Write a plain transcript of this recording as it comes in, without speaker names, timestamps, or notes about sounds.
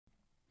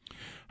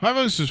Hi,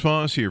 this is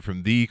Voss here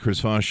from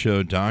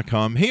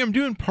thechrisvossshow.com. Hey, I'm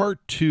doing part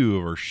 2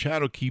 of our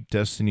Shadowkeep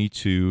Destiny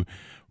 2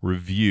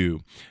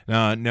 review.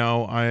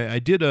 Now I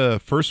did a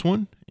first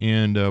one,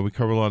 and we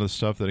covered a lot of the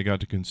stuff that I got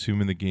to consume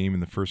in the game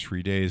in the first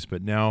 3 days,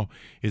 but now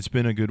it's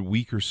been a good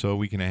week or so,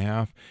 week and a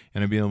half,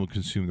 and I've been able to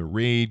consume the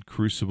raid,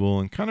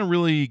 Crucible, and kind of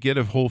really get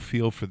a whole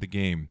feel for the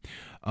game.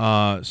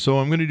 So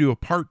I'm going to do a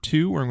part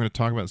 2 where I'm going to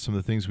talk about some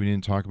of the things we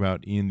didn't talk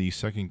about in the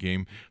second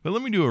game. But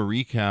let me do a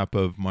recap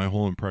of my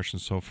whole impression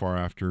so far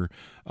after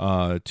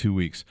 2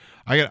 weeks.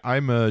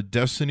 I'm a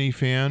Destiny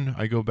fan.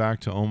 I go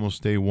back to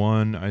almost day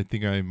one. I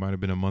think I might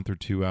have been a month or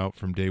two out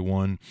from day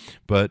one,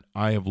 but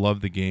I have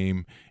loved the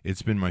game.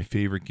 It's been my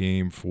favorite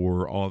game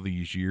for all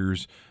these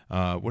years.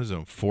 What is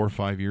it, 4 or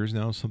 5 years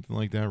now, something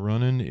like that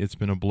running? It's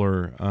been a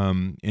blur.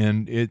 And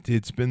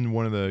it's been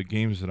one of the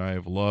games that I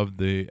have loved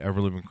the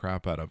ever-living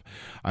crap out of.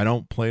 I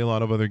don't play a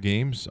lot of other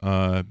games.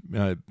 I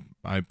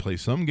play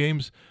some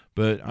games,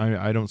 but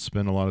I don't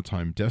spend a lot of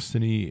time.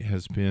 Destiny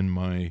has been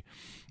my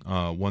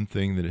one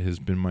thing that has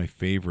been my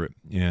favorite,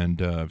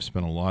 and I've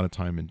spent a lot of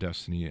time in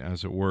Destiny,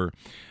 as it were.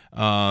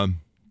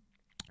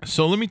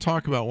 So let me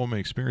talk about what my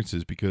experience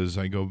is, because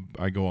I go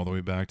all the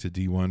way back to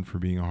D1 for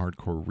being a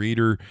hardcore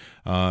raider.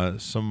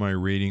 Some of my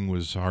raiding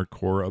was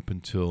hardcore up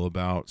until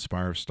about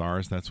Spire of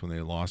Stars. That's when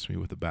they lost me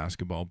with the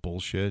basketball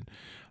bullshit.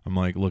 I'm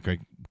like, look, I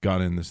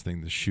got in this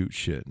thing to shoot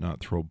shit,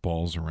 not throw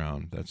balls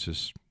around.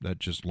 That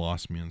just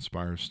lost me on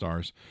Spire of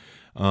Stars.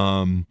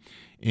 So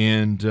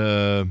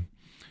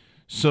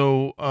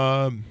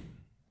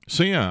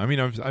yeah, I mean,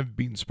 I've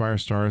beaten Spire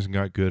of Stars and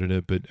got good at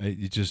it, but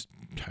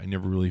I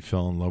never really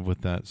fell in love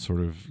with that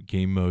sort of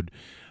game mode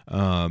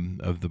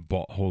of the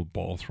whole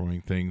ball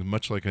throwing thing.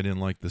 Much like I didn't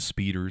like the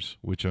speeders,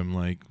 which I'm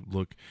like,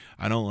 look,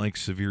 I don't like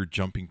severe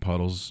jumping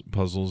puzzles.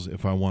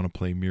 If I want to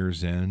play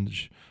Mirror's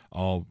Edge,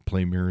 I'll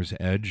play Mirror's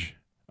Edge.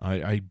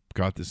 I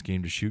got this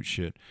game to shoot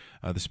shit.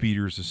 The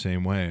speeder is the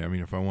same way. I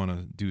mean, if I want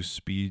to do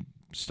speed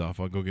stuff,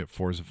 I'll go get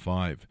Forza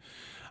 5.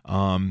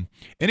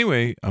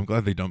 Anyway, I'm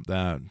glad they dumped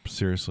that.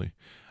 Seriously.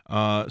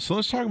 So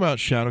let's talk about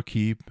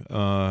Shadowkeep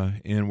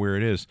and where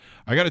it is.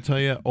 I got to tell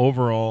you,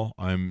 overall,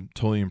 I'm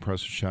totally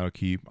impressed with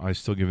Shadowkeep. I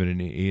still give it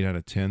an 8 out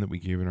of 10 that we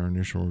gave in our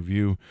initial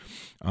review.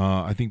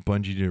 I think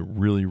Bungie did a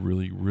really,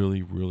 really,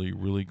 really, really,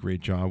 really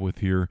great job with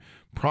here.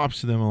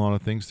 Props to them on a lot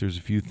of things. There's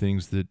a few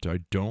things that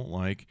I don't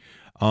like.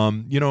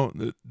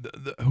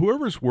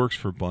 Whoever works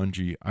for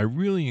Bungie, I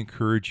really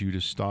encourage you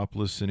to stop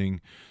listening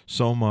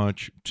so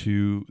much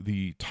to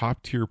the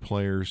top tier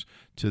players,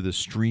 to the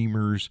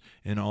streamers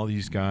and all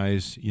these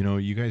guys. You know,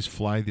 you guys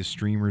fly the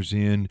streamers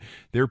in.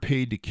 They're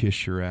paid to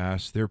kiss your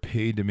ass. They're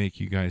paid to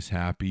make you guys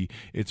happy.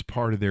 It's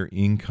part of their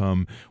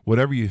income.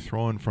 Whatever you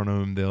throw in front of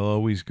them, they'll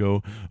always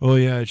go, oh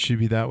yeah, it should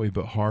be that way,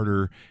 but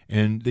harder.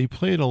 And they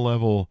play at a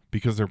level,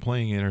 because they're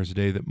playing 8 hours a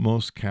day, that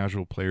most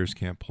casual players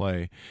can't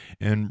play.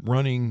 And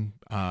running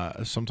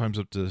sometimes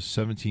up to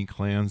 17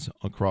 clans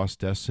across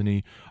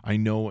Destiny, I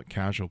know what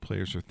casual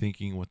players are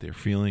thinking, what they're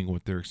feeling,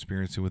 what they're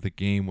experiencing with the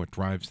game, what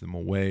drives them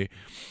away.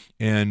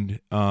 And,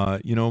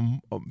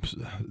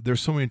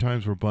 there's so many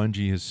times where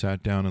Bungie has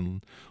sat down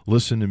and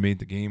listened and made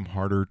the game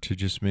harder to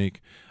just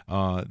make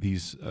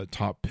these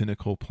top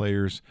pinnacle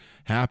players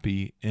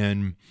happy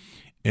and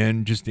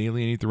just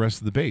alienate the rest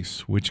of the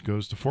base, which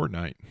goes to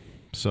Fortnite.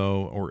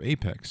 Or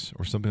Apex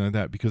or something like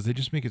that, because they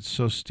just make it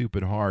so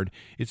stupid hard.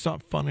 It's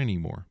not fun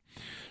anymore.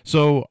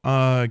 So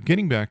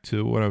getting back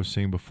to what I was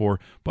saying before,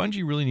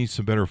 Bungie really needs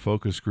some better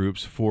focus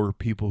groups for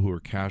people who are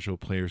casual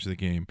players of the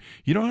game.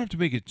 You don't have to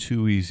make it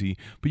too easy,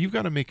 but you've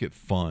got to make it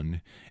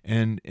fun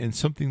and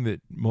something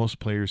that most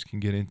players can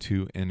get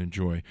into and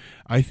enjoy.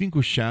 I think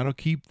with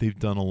Shadowkeep, they've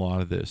done a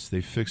lot of this.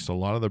 They've fixed a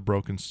lot of the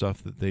broken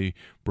stuff that they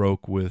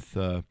broke with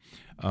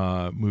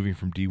moving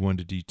from D1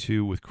 to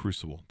D2 with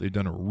Crucible. They've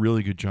done a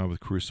really good job with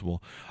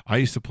Crucible. I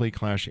used to play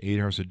Clash 8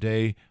 hours a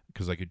day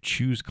because I could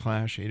choose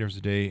Clash 8 hours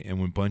a day, and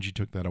when Bungie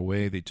took that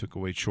away, they took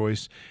away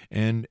choice.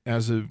 And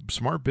as a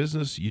smart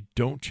business, you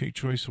don't take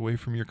choice away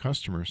from your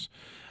customers.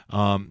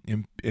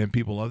 And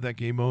people love that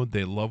game mode.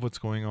 They love what's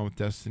going on with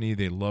Destiny.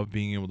 They love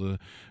being able to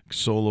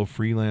solo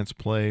freelance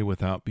play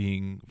without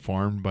being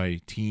farmed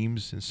by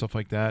teams and stuff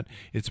like that.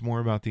 It's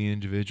more about the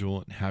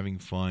individual and having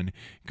fun,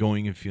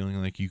 going and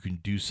feeling like you can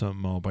do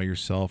something all by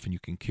yourself and you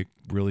can kick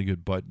really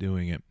good butt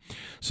doing it.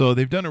 So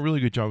they've done a really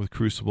good job with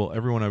Crucible.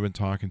 Everyone I've been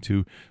talking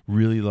to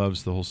really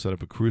loves the whole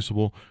setup of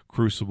Crucible.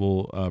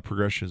 Crucible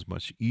progression is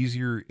much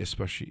easier,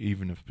 especially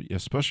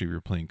if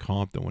you're playing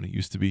comp than when it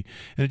used to be,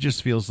 and it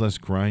just feels less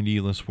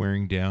grindy, less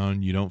wearing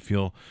down. You don't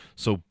feel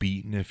so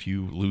beaten if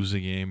you lose a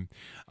game.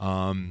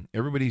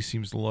 Everybody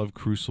seems to love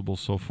Crucible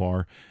so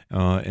far,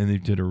 and they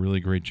did a really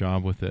great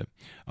job with it.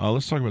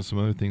 Let's talk about some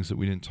other things that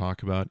we didn't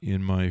talk about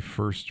in my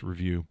first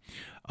review.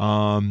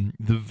 The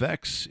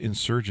Vex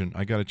Insurgent,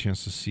 I got a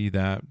chance to see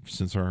that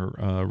since our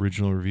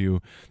original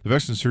review. The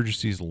Vex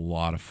Insurgency is a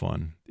lot of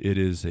fun. It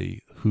is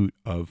a hoot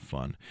of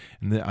fun.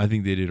 And I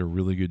think they did a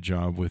really good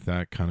job with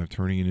that, kind of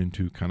turning it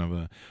into kind of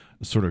a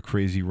sort of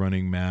crazy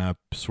running map,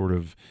 sort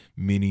of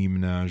mini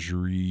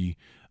menagerie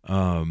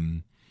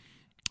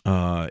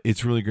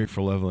It's really great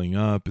for leveling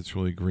up. It's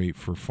really great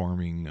for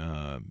farming,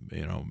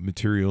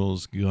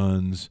 materials,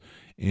 guns,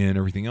 and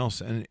everything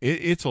else. And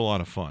it's a lot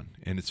of fun.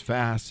 And it's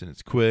fast and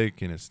it's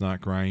quick and it's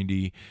not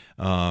grindy.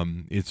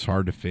 It's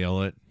hard to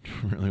fail it,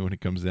 really, when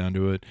it comes down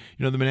to it.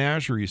 The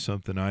menagerie is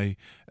something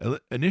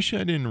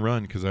initially I didn't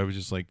run because I was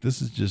just like,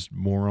 this is just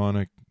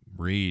moronic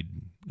raid.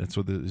 That's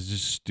what it's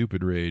just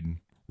stupid raid.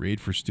 Raid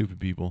for stupid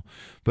people.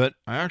 But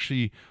I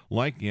actually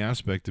like the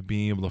aspect of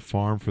being able to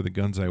farm for the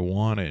guns I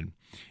wanted.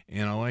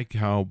 And I like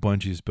how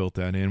Bungie's built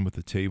that in with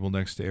the table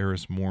next to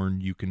Eris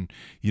Morn. You can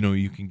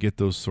get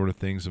those sort of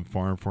things and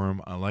farm for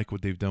them. I like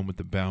what they've done with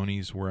the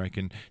bounties, where I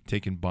can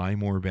take and buy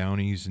more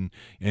bounties and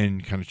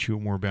kind of chew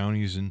more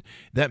bounties, and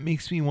that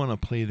makes me want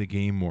to play the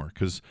game more.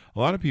 Because a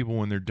lot of people,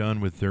 when they're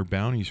done with their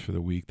bounties for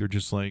the week, they're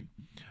just like,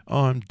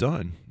 "Oh, I'm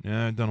done.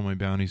 Yeah, I've done all my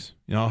bounties."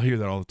 I'll hear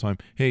that all the time.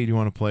 "Hey, do you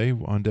want to play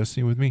on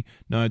Destiny with me?"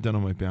 "No, I've done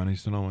all my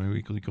bounties, done all my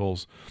weekly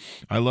goals."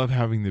 I love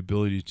having the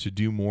ability to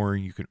do more,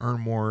 and you can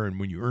earn more, and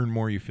when you earn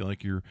more, you feel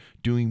like you're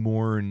doing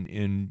more,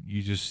 and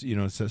you just,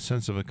 it's that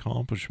sense of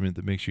accomplishment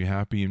that makes you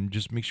happy and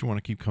just makes you want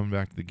to keep coming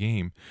back to the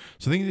game.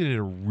 So I think they did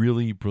a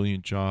really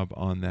brilliant job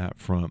on that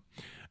front.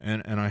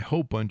 And I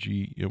hope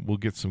Bungie will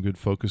get some good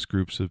focus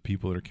groups of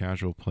people that are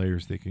casual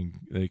players they can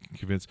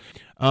convince.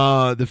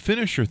 The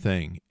finisher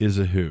thing is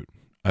a hoot.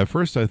 At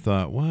first I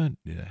thought, what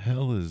the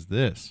hell is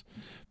this?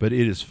 But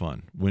it is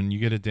fun. When you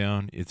get it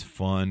down, it's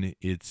fun.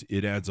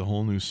 It adds a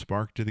whole new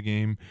spark to the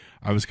game.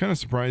 I was kind of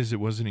surprised it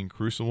wasn't in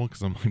Crucible,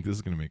 because I'm like, this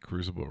is going to make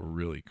Crucible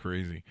really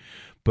crazy.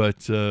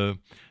 But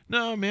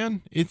no,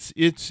 man,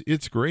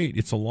 it's great.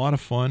 It's a lot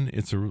of fun.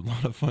 It's a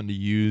lot of fun to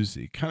use.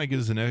 It kind of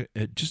gives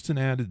just an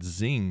added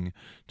zing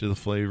to the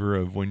flavor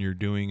of when you're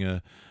doing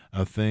a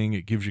thing.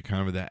 It gives you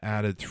kind of that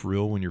added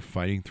thrill when you're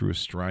fighting through a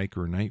strike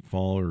or a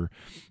nightfall or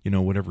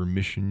whatever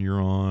mission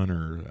you're on,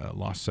 or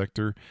Lost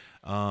Sector.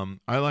 I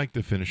like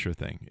the finisher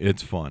thing.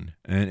 It's fun,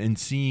 and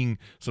seeing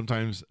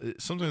sometimes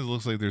it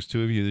looks like there's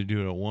two of you that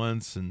do it at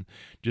once, and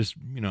just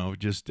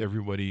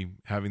everybody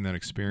having that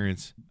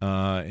experience,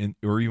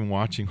 or even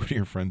watching one of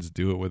your friends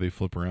do it where they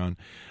flip around.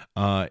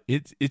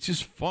 It's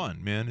just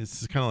fun, man.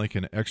 It's kind of like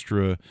an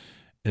extra.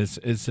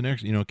 It's an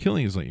extra.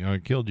 Killing is like, I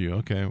killed you.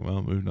 Okay,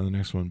 well, move on to the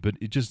next one. But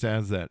it just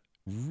adds that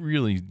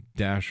really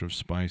dash of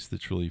spice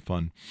that's really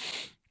fun.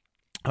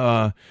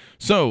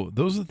 So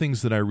those are the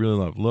things that I really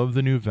love. Love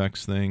the new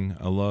Vex thing.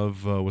 I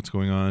love what's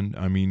going on.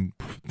 I mean,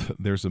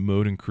 there's a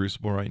mode in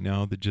Crucible right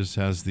now that just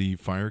has the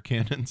fire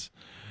cannons.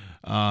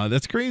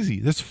 That's crazy.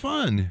 That's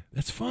fun.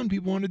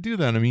 People want to do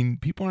that. I mean,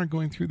 people aren't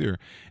going through there.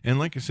 And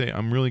like I say,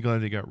 I'm really glad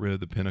they got rid of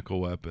the pinnacle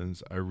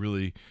weapons. I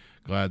really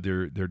glad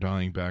they're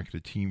dialing back to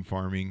team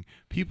farming.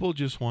 People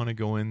just want to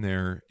go in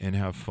there and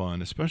have fun,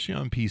 especially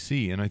on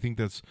PC. And I think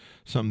that's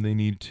something they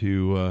need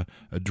to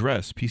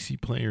address.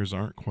 PC players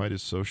aren't quite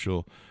as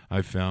social,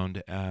 I've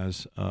found,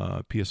 as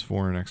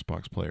PS4 and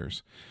Xbox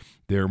players.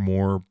 They're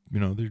more,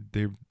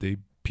 they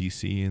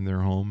PC in their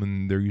home,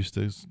 and they're used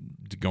to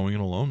going in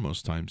alone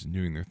most times and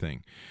doing their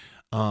thing.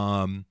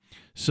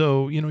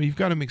 So you've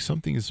got to make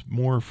something that's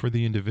more for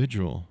the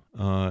individual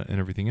and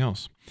everything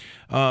else.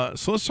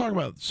 So let's talk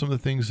about some of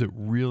the things that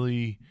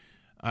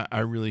I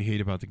really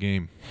hate about the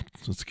game.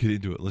 So let's get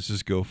into it. Let's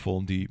just go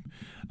full deep.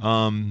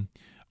 Armor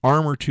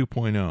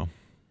 2.0,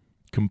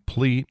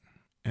 complete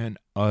and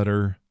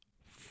utter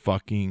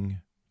fucking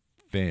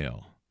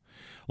fail.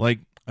 Like,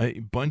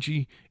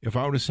 Bungie, if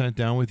I would have sat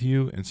down with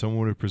you and someone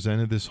would have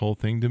presented this whole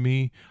thing to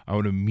me, I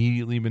would have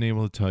immediately been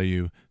able to tell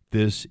you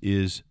this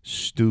is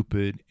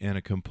stupid and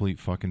a complete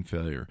fucking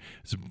failure.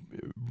 It's a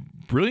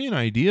brilliant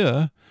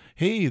idea.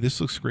 Hey, this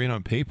looks great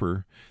on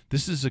paper.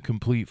 This is a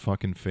complete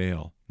fucking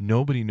fail.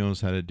 Nobody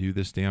knows how to do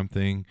this damn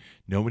thing.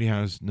 Nobody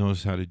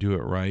knows how to do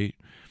it right.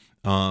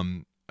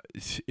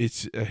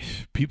 It's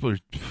people are.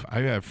 I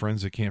have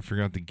friends that can't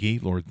figure out the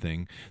Gate Lord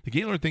thing. The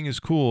Gate Lord thing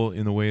is cool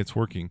in the way it's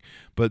working,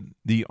 but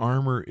the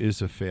armor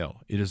is a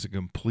fail. It is a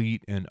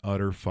complete and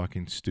utter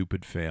fucking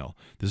stupid fail.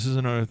 This is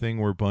another thing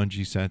where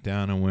Bungie sat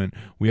down and went,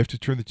 we have to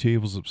turn the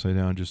tables upside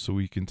down just so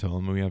we can tell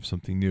them we have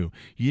something new.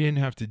 You didn't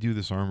have to do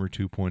this armor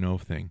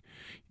 2.0 thing.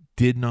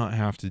 Did not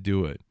have to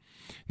do it.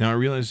 Now, I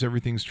realize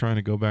everything's trying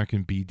to go back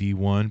and be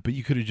D1, but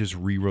you could have just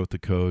rewrote the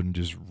code and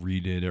just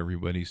redid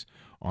everybody's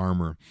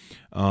armor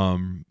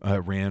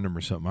at random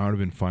or something. I would have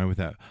been fine with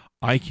that.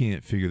 I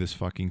can't figure this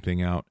fucking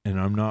thing out,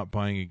 and I'm not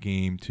buying a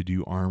game to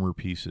do armor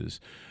pieces.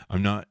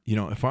 I'm not,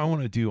 if I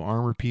want to do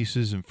armor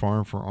pieces and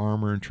farm for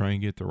armor and try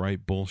and get the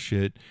right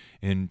bullshit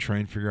and try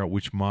and figure out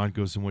which mod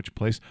goes in which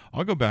place,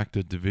 I'll go back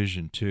to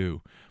Division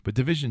 2. But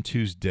Division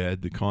 2's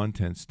dead, the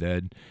content's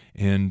dead,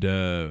 and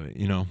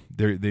they're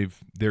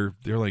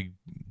like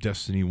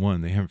Destiny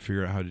 1. They haven't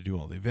figured out how to do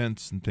all the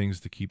events and things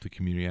to keep the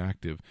community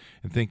active.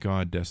 And thank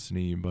God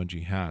Destiny and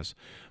Bungie has.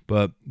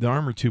 But the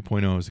Armor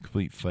 2.0 is a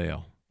complete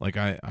fail. Like,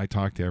 I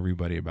talked to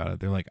everybody about it.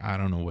 They're like, I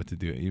don't know what to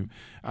do.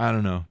 I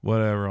don't know.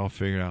 Whatever. I'll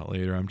figure it out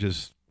later. I'm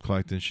just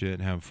collecting shit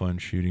and having fun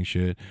shooting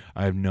shit.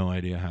 I have no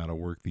idea how to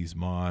work these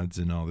mods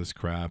and all this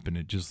crap, and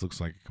it just looks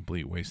like a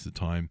complete waste of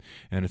time,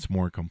 and it's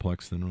more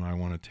complex than what I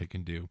want to take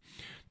and do.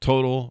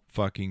 Total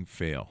fucking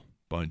fail,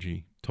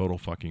 Bungie. Total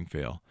fucking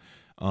fail.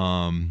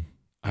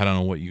 I don't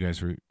know what you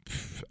guys were.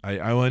 I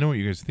know what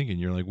you guys are thinking.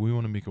 You're like, we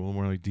want to make it a little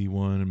more like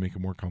D1 and make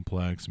it more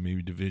complex,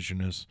 maybe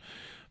divisionist.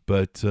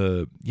 But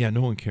yeah,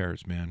 no one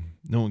cares, man.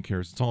 No one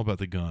cares. It's all about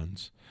the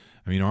guns.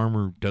 I mean,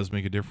 armor does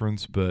make a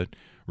difference, but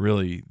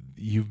really,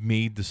 you've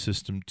made the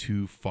system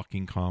too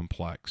fucking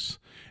complex.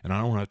 And I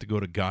don't want to have to go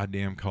to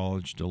goddamn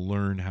college to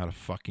learn how to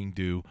fucking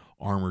do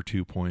Armor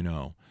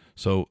 2.0.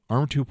 So,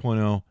 Armor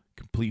 2.0,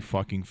 complete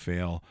fucking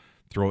fail.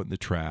 Throw it in the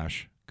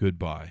trash.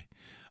 Goodbye.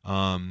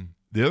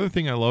 The other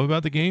thing I love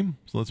about the game,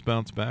 so let's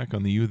bounce back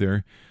on the U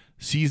there,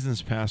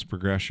 Seasons Pass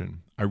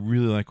progression. I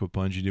really like what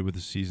Bungie did with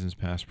the Seasons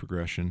Pass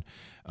progression.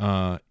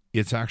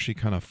 It's actually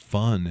kind of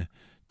fun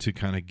to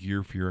kind of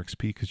gear for your XP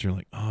because you're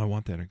like, oh, I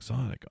want that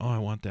exotic. Oh, I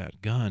want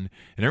that gun.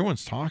 And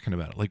everyone's talking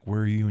about it. Like, where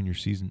are you in your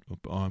season?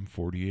 Oh, I'm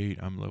 48.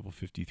 I'm level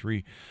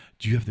 53.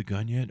 Do you have the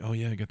gun yet? Oh,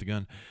 yeah, I got the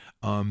gun.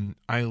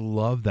 I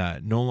love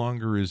that. No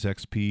longer is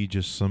XP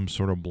just some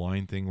sort of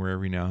blind thing where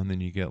every now and then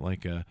you get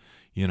like an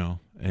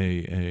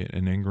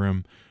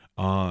engram.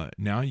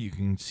 Now you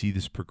can see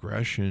this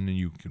progression and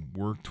you can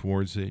work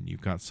towards it and you've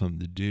got something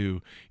to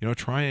do.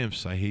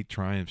 Triumphs, I hate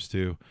triumphs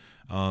too.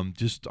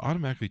 Just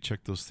automatically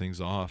check those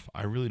things off.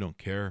 I really don't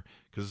care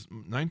because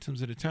 9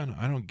 times out of 10,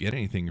 I don't get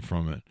anything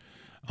from it.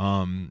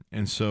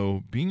 And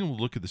so being able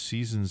to look at the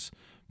season's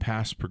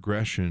past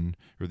progression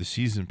or the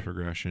season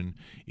progression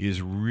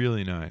is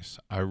really nice.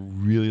 I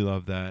really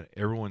love that.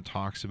 Everyone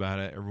talks about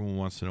it. Everyone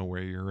wants to know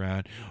where you're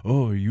at.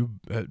 Oh, are you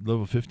at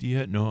level 50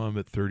 yet? No, I'm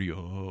at 30.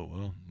 Oh,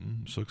 well,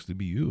 sucks to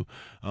be you.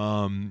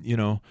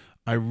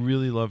 I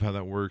really love how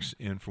that works.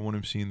 And from what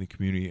I'm seeing in the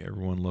community,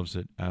 everyone loves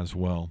it as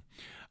well.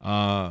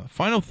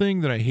 Final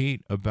thing that I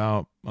hate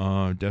about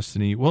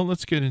Destiny, well,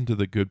 let's get into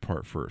the good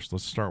part first.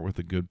 Let's start with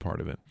the good part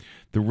of it.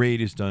 The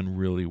raid is done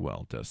really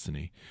well,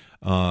 Destiny.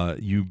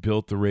 You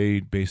built the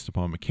raid based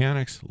upon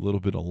mechanics, a little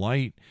bit of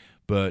light,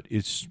 but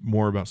it's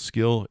more about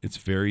skill. It's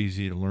very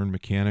easy to learn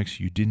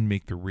mechanics. You didn't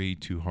make the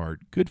raid too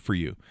hard. Good for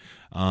you.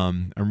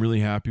 I'm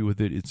really happy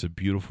with it. It's a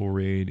beautiful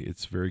raid.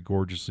 It's very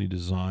gorgeously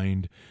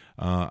designed.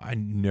 I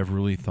never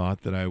really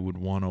thought that I would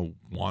want to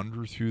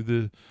wander through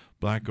the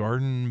Black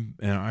Garden,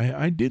 and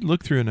I did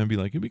look through it and I'd be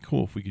like, it'd be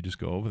cool if we could just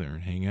go over there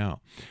and hang out.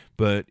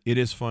 But it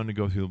is fun to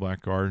go through the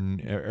Black Garden.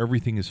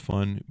 Everything is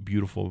fun,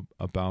 beautiful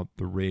about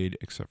the raid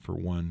except for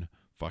one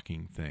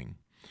fucking thing.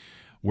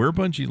 Where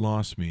Bungie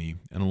lost me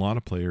and a lot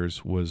of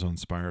players was on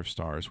Spire of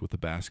Stars with the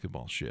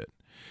basketball shit.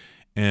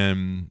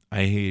 And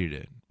I hated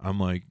it. I'm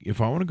like, if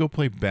I want to go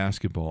play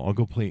basketball, I'll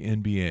go play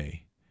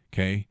NBA.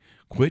 Okay?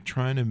 Quit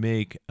trying to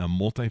make a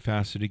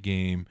multifaceted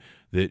game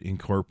that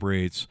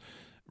incorporates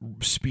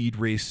speed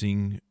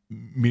racing,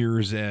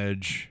 Mirror's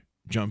Edge,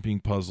 jumping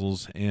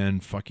puzzles,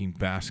 and fucking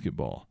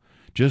basketball.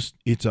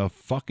 It's a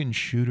fucking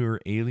shooter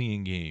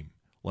alien game.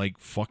 Like,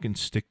 fucking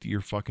stick to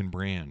your fucking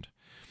brand.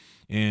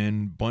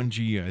 And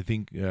Bungie, I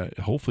think,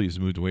 hopefully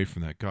has moved away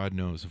from that. God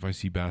knows, if I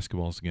see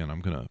basketballs again,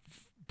 I'm going to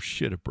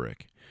shit a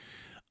brick.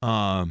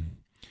 So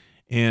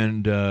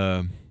in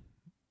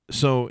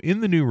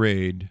the new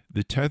raid,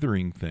 the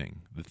tethering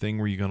thing, the thing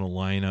where you're going to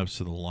line up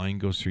so the line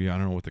goes through you, I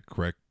don't know what the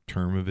correct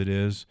term of it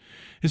is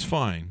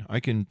fine. I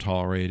can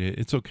tolerate it.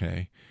 It's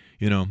okay.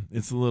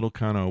 It's a little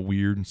kind of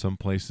weird in some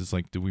places.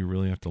 Like, do we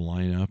really have to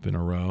line up in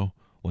a row?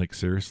 Like,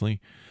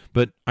 seriously?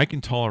 But I can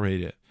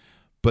tolerate it.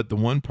 But the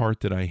one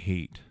part that I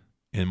hate,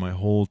 and my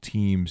whole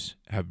teams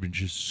have been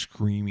just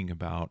screaming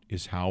about,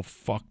 is how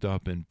fucked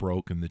up and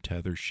broken the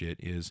tether shit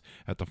is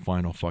at the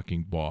final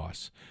fucking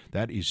boss.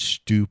 That is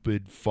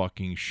stupid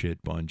fucking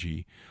shit,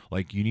 Bungie.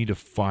 Like, you need to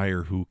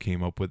fire who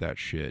came up with that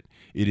shit.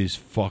 It is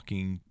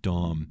fucking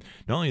dumb.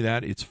 Not only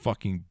that, it's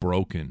fucking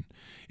broken.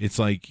 It's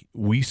like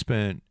we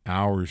spent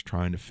hours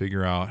trying to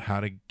figure out how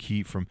to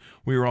keep from,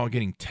 we were all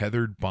getting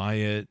tethered by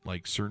it.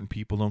 Like, certain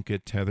people don't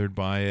get tethered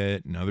by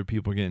it and other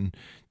people are getting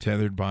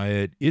tethered by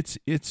it. It's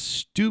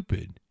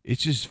stupid.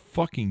 It's just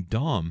fucking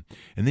dumb.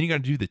 And then you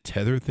got to do the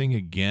tether thing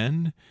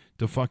again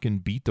to fucking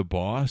beat the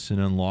boss and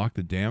unlock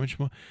the damage.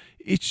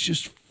 It's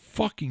just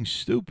fucking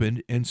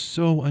stupid and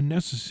so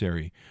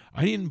unnecessary.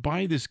 I didn't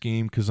buy this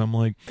game because I'm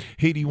like,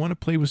 hey, do you want to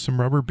play with some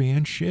rubber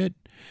band shit?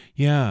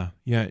 Yeah.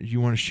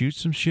 You want to shoot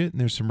some shit and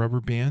there's some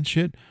rubber band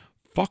shit?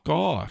 Fuck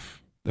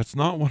off. That's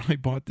not what I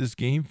bought this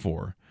game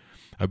for.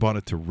 I bought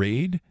it to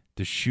raid,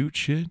 to shoot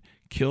shit,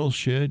 kill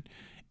shit,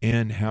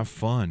 and have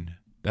fun.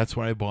 That's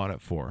what I bought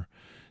it for.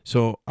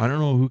 So I don't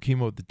know who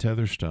came up with the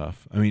tether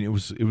stuff. I mean, it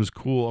was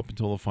cool up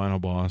until the final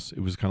boss.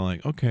 It was kind of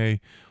like, okay,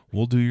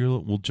 we'll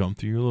jump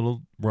through your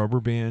little rubber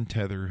band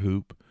tether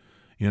hoop.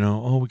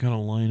 Oh, we gotta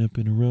line up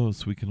in a row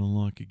so we can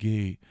unlock a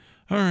gate.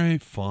 All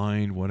right,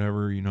 fine,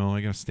 whatever.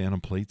 I gotta stand on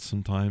plates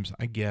sometimes.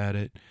 I get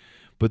it,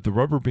 but the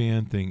rubber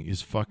band thing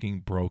is fucking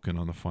broken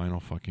on the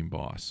final fucking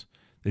boss.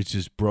 It's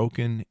just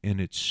broken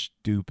and it's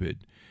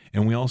stupid.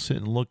 And we all sit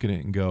and look at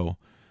it and go,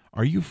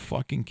 "Are you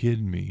fucking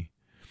kidding me?"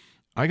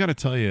 I got to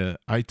tell you,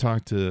 I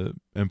talked to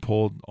and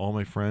polled all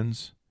my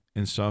friends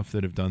and stuff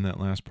that have done that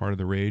last part of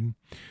the raid.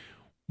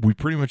 We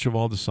pretty much have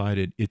all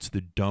decided it's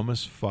the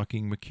dumbest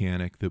fucking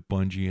mechanic that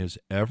Bungie has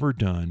ever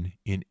done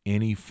in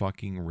any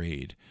fucking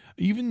raid.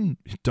 Even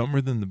dumber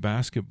than the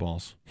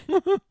basketballs.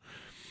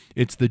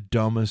 It's the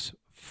dumbest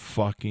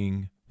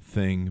fucking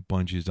thing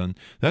Bungie's done.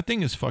 That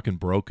thing is fucking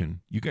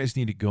broken. You guys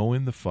need to go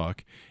in the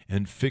fuck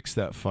and fix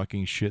that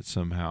fucking shit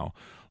somehow.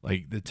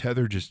 Like, the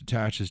tether just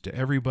attaches to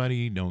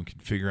everybody. No one can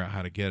figure out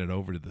how to get it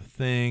over to the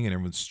thing, and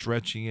everyone's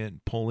stretching it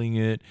and pulling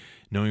it.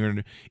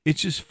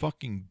 It's just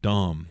fucking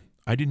dumb.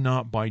 I did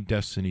not buy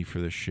Destiny for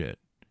this shit.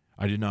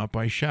 I did not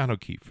buy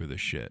Shadowkeep for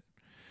this shit.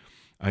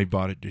 I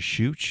bought it to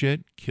shoot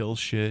shit, kill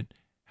shit,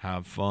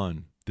 have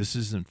fun. This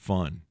isn't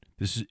fun.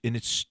 And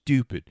it's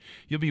stupid.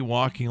 You'll be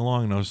walking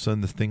along and all of a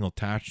sudden the thing will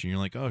attach you. And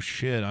you're like, oh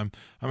shit, I'm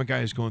a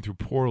guy who's going through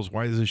portals.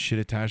 Why does this shit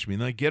attach to me?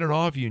 And they get it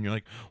off you and you're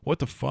like, what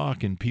the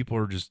fuck? And people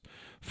are just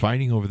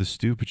fighting over the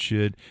stupid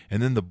shit.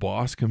 And then the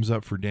boss comes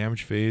up for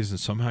damage phase and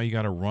somehow you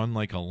got to run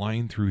like a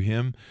line through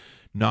him.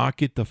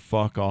 Knock it the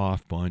fuck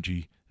off,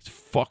 Bungie. It's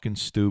fucking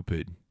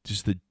stupid.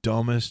 Just the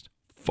dumbest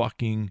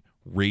fucking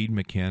raid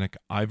mechanic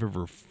I've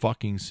ever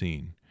fucking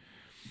seen.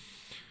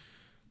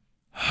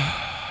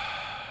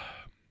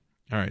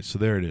 All right, so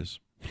there it is.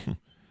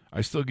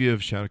 I still give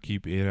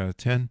Shadowkeep 8 out of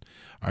 10.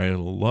 I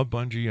love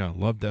Bungie. I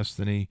love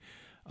Destiny.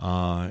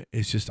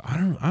 It's just I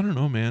don't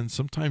know, man.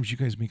 Sometimes you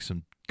guys make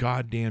some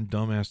goddamn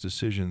dumbass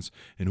decisions,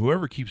 and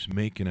whoever keeps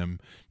making them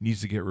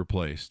needs to get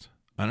replaced.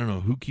 I don't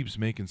know who keeps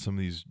making some of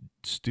these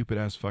stupid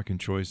ass fucking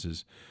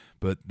choices,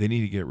 but they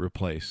need to get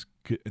replaced.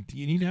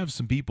 You need to have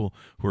some people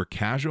who are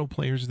casual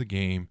players of the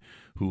game,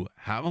 who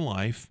have a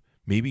life,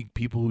 maybe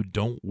people who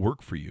don't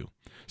work for you.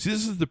 See,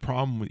 this is the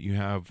problem that you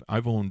have.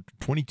 I've owned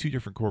 22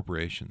 different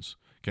corporations,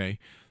 okay?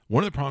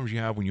 One of the problems you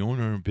have when you own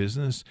your own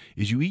business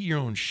is you eat your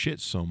own shit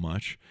so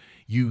much,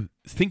 you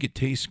think it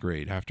tastes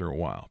great after a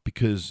while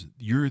because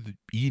you're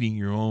eating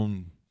your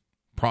own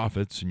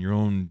profits and your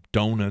own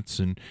donuts,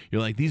 and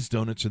you're like, these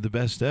donuts are the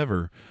best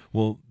ever.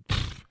 Well,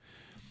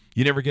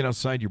 you never get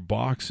outside your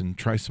box and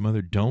try some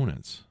other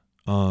donuts.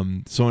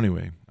 So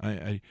anyway,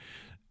 I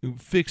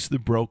fix the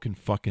broken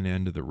fucking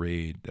end of the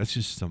raid. That's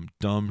just some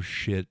dumb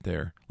shit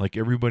there. Like,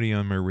 everybody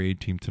on my raid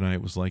team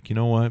tonight was like, you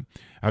know what?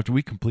 After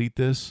we complete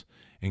this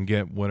and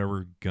get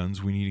whatever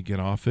guns we need to get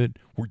off it,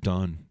 we're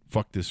done.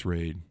 Fuck this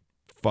raid.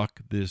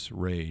 Fuck this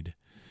raid.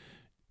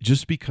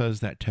 Just because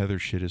that tether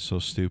shit is so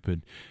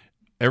stupid.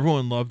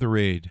 Everyone loved the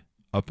raid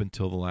up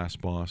until the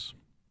last boss.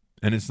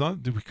 And it's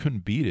not that we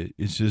couldn't beat it.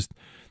 It's just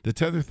the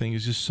tether thing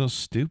is just so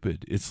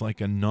stupid. It's like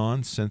a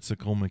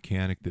nonsensical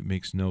mechanic that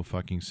makes no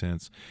fucking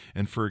sense.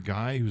 And for a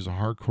guy who's a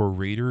hardcore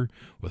raider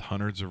with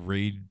hundreds of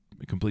raid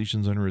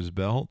completions under his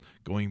belt,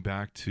 going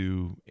back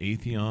to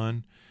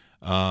Atheon,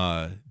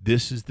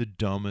 this is the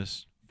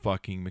dumbest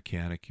fucking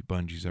mechanic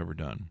Bungie's ever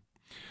done.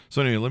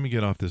 So anyway, let me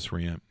get off this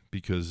rant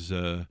because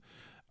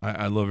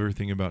I love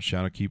everything about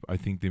Shadowkeep. I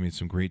think they made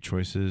some great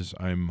choices.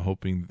 I'm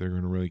hoping that they're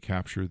going to really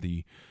capture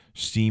the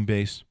Steam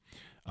base.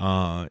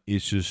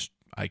 It's just,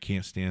 I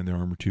can't stand their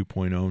Armor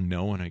 2.0.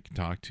 No one I can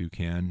talk to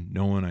can.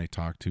 No one I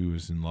talk to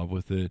is in love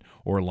with it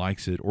or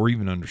likes it or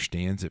even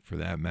understands it for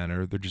that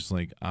matter. They're just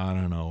like, I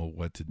don't know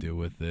what to do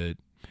with it.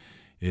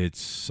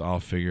 I'll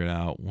figure it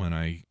out when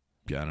I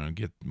don't know,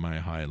 get my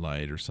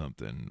highlight or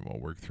something. I'll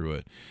work through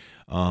it.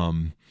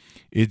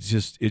 It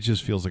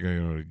just feels like I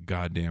go to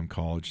goddamn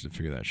college to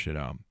figure that shit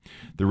out.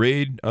 The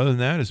raid, other than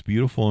that, is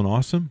beautiful and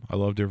awesome. I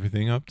loved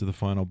everything up to the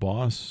final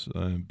boss.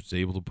 I was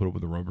able to put up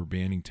with the rubber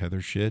banding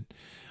tether shit.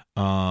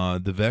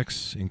 The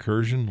Vex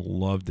Incursion,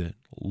 loved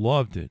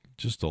it.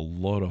 Just a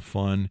lot of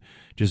fun.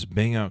 Just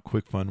bang out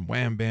quick fun,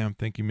 wham bam,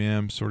 thank you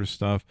ma'am sort of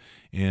stuff.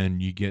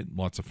 And you get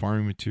lots of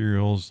farming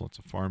materials, lots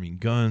of farming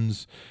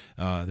guns.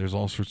 There's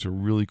all sorts of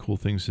really cool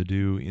things to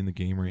do in the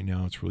game right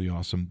now. It's really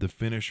awesome. The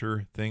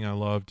finisher thing I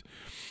loved.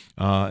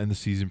 And the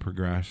season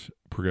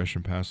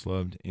progression pass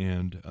loved.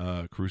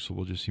 And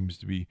Crucible just seems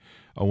to be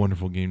a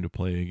wonderful game to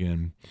play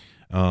again.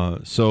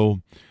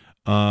 So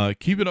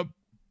keep it up.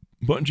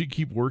 Bungie,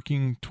 keep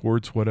working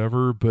towards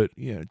whatever, but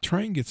yeah,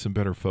 try and get some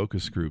better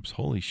focus groups.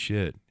 Holy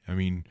shit. I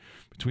mean,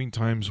 between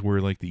times where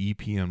like the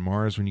EP on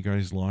Mars, when you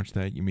guys launched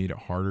that, you made it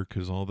harder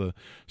because all the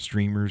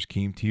streamers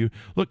came to you.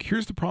 Look,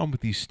 here's the problem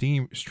with these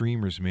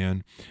streamers,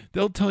 man.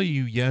 They'll tell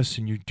you yes,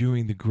 and you're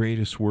doing the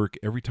greatest work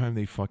every time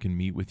they fucking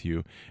meet with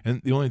you.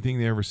 And the only thing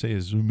they ever say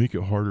is, we'll make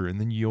it harder. And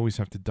then you always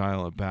have to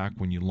dial it back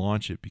when you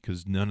launch it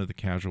because none of the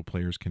casual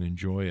players can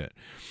enjoy it.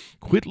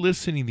 Quit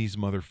listening to these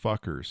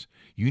motherfuckers.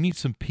 You need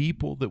some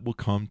people that will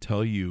come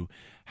tell you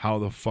how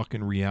the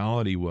fucking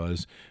reality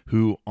was,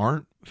 who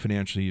aren't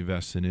financially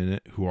invested in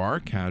it, who are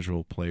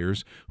casual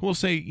players, who will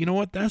say, you know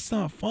what, that's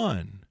not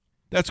fun.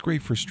 That's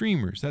great for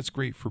streamers. That's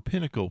great for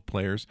Pinnacle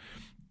players.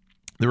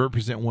 They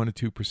represent 1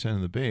 to 2%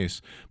 of the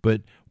base.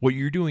 But what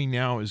you're doing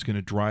now is going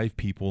to drive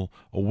people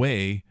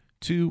away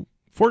to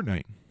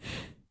Fortnite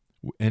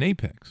and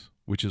Apex,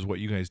 which is what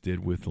you guys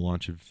did with the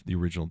launch of the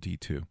original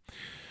D2.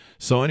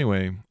 So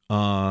anyway,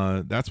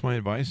 that's my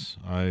advice.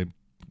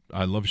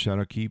 I love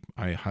Shadowkeep.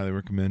 I highly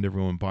recommend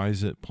everyone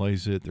buys it,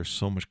 plays it. There's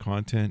so much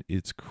content.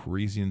 It's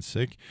crazy and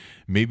sick.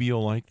 Maybe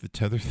you'll like the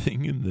tether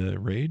thing in the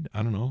raid.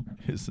 I don't know.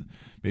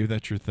 Maybe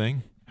that's your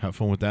thing. Have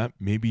fun with that.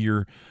 Maybe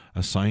you're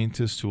a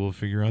scientist who will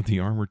figure out the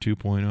armor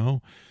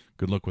 2.0.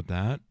 Good luck with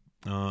that.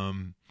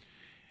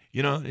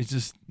 It's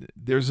just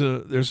there's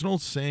an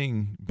old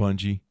saying,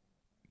 Bungie,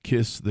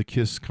 the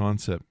KISS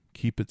concept.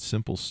 Keep it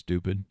simple,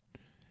 stupid.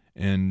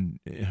 And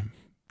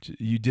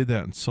you did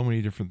that in so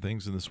many different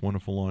things in this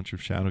wonderful launch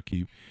of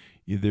Shadowkeep.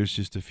 There's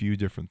just a few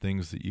different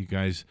things that you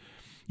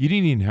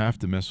didn't even have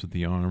to mess with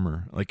the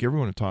armor. Like,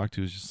 everyone I talked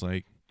to is just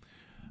like,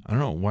 I don't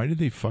know, why did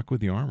they fuck with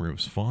the armor? It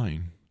was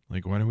fine.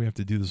 Like, why do we have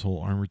to do this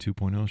whole armor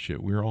 2.0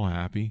 shit? We were all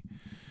happy.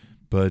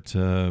 But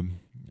I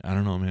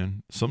don't know,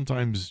 man.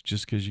 Sometimes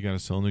just because you got to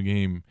sell in the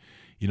game,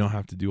 you don't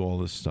have to do all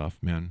this stuff,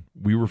 man.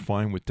 We were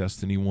fine with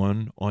Destiny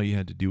 1. All you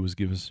had to do was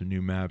give us some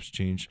new maps,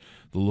 change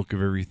the look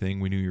of everything.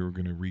 We knew you were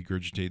going to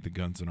regurgitate the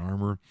guns and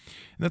armor.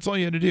 And that's all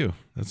you had to do.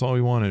 That's all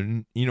we wanted.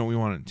 And, we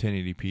wanted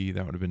 1080p.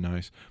 That would have been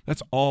nice.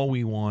 That's all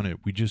we wanted.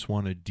 We just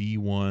wanted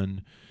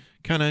D1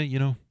 kind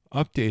of,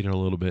 update it a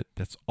little bit.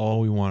 That's all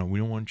we wanted. We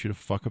don't want you to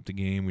fuck up the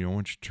game. We don't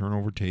want you to turn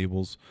over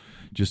tables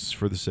just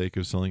for the sake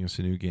of selling us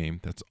a new game.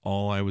 That's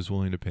all I was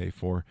willing to pay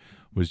for,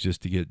 was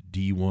just to get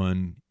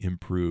D1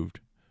 improved.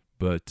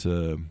 But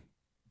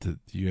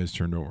you guys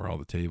turned over all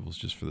the tables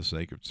just for the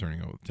sake of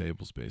turning over the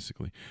tables,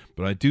 basically.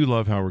 But I do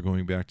love how we're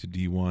going back to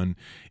D1.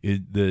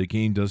 The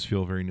game does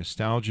feel very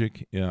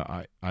nostalgic.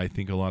 I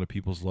think a lot of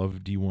people's love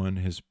of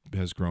D1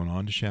 has grown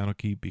on to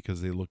Shadowkeep,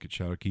 because they look at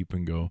Shadowkeep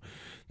and go,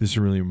 this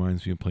really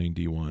reminds me of playing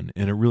D1.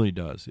 And it really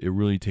does. It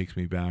really takes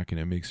me back,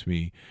 and it makes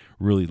me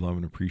really love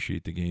and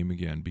appreciate the game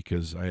again,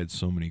 because I had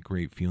so many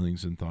great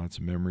feelings and thoughts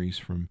and memories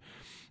from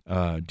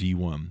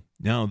D1.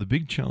 Now, the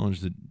big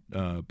challenge that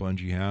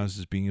Bungie has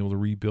is being able to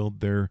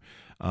rebuild their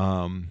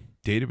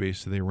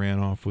database that they ran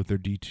off with their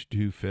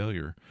D2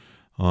 failure.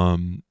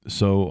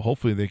 So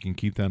hopefully they can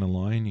keep that in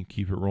line and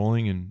keep it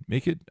rolling and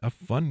make it a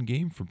fun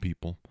game for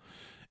people,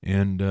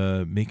 and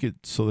make it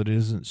so that it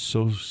isn't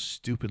so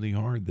stupidly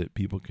hard that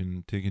people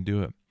can take and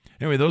do it.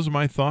 Anyway, those are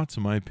my thoughts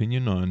and my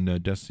opinion on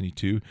Destiny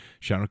 2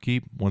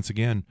 Shadowkeep. Once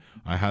again,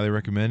 I highly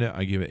recommend it.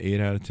 I give it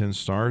 8 out of 10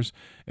 stars.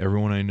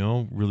 Everyone I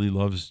know really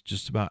loves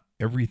just about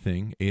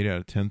everything, 8 out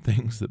of 10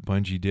 things that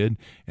Bungie did,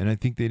 and I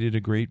think they did a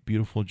great,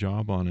 beautiful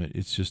job on it.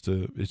 It's just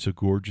it's a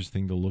gorgeous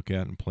thing to look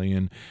at and play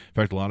in. In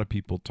fact, a lot of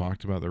people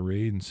talked about the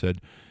raid and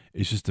said,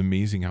 it's just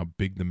amazing how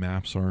big the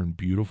maps are and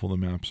beautiful the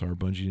maps are.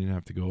 Bungie didn't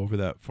have to go over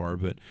that far,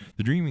 but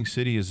the Dreaming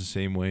City is the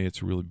same way.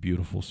 It's a really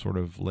beautiful sort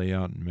of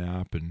layout and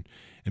map, and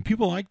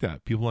people like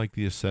that. People like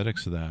the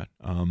aesthetics of that.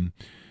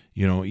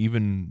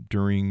 Even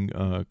during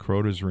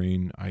Crota's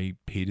reign, I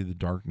hated the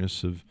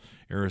darkness of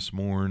Eris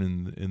Morn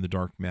and the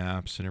dark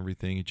maps and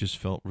everything. It just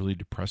felt really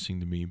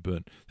depressing to me,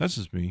 but that's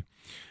just me.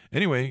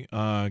 Anyway,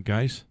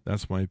 guys,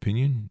 that's my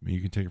opinion.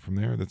 You can take it from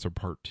there. That's our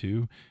part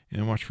 2.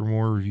 And watch for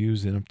more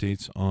reviews and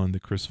updates on the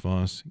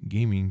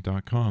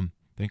ChrisVossGaming.com.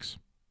 Thanks.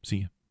 See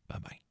ya.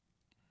 Bye-bye.